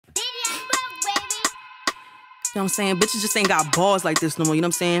know what I'm saying? Bitches just ain't got balls like this no more, you know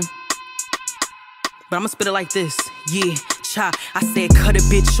what I'm saying? But I'ma spit it like this, yeah, cha. I said cut a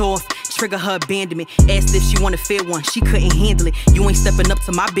bitch off, trigger her abandonment. Asked if she want a fair one, she couldn't handle it. You ain't stepping up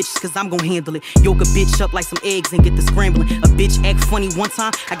to my bitches cause I'm gon' handle it. Yoke a bitch up like some eggs and get the scrambling. A bitch act funny one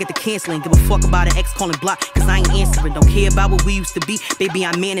time, I get the canceling. Give a fuck about an ex calling block cause I ain't answering. Don't care about what we used to be, baby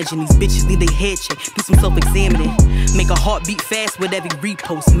I'm managing. These bitches need their head checked, do some self-examining. Make a heart beat fast with every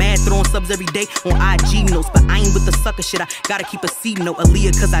repost. Mad throwing subs every day on IG notes. But I ain't with the sucker shit, I gotta keep a C note.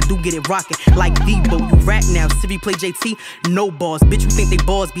 Aaliyah cause I do get it rockin' like Debo. You rap now, Siri play JT, no balls. Bitch, you think they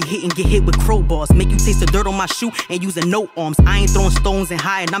balls be hitting, get hit with crowbars. Make you taste the dirt on my shoe and using no arms. I ain't throwing stones and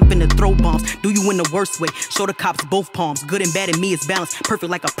high and I'm finna throw bombs. Do you in the worst way, show the cops both palms. Good and bad in me is balanced,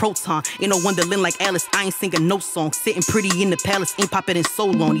 perfect like a proton. Ain't no Wonderland like Alice, I ain't singing no song. Sitting pretty in the palace, ain't popping in so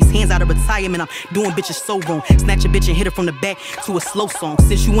long. These hands out of retirement, I'm doing bitches so wrong. Snatch a bitch and hit her from the back to a slow song.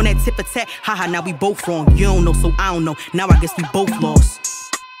 Since you on that tip for tat, haha, now we both wrong. You don't know, so I don't know, now I guess we both lost.